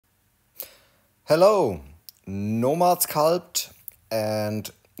Hello, Nomad Sculpt, and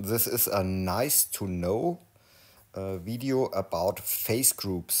this is a nice to know video about face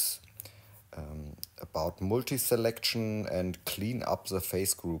groups, about multi-selection and clean up the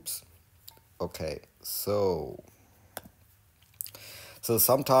face groups. Okay, so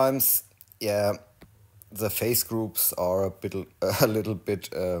sometimes, yeah, the face groups are a little bit,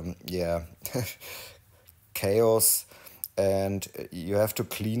 yeah, chaos, and you have to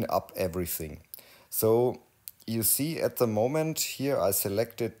clean up everything. So you see at the moment here I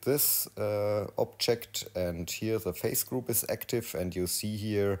selected this object, and here the face group is active, and you see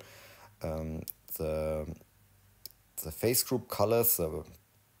here um, the the face group colors, the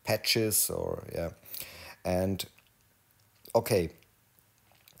patches, or yeah, and okay,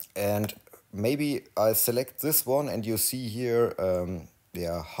 and maybe I select this one, and you see here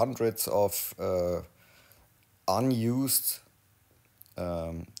yeah, hundreds of unused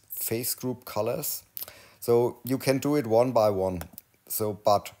face group colors. So you can do it one by one. So,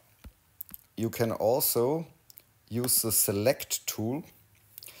 but you can also use the select tool.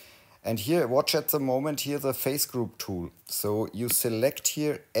 And here, watch at the moment here the face group tool. So you select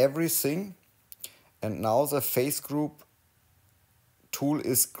here everything, and now the face group tool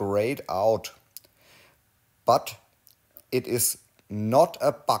is grayed out. But it is not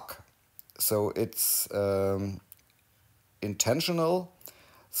a bug. So it's intentional,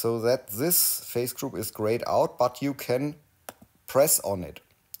 so that this face group is grayed out, but you can press on it.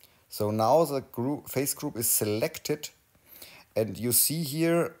 So now the face group is selected, and you see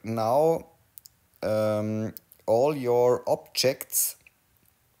here now all your objects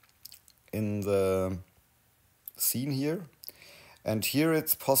in the scene here. And here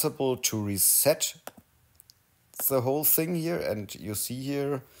it's possible to reset the whole thing here, and you see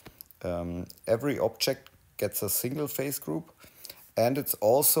here every object gets a single face group, and it's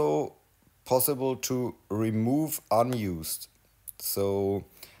also possible to remove unused. So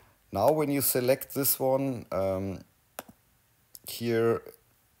now when you select this one, here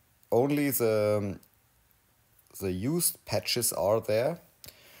only the used patches are there,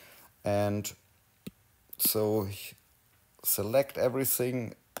 and so select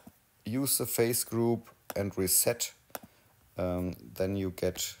everything, use the face group and reset, then you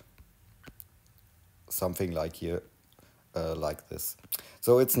get something like here, like this.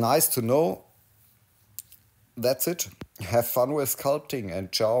 So it's nice to know. That's it. Have fun with sculpting,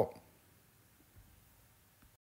 and ciao.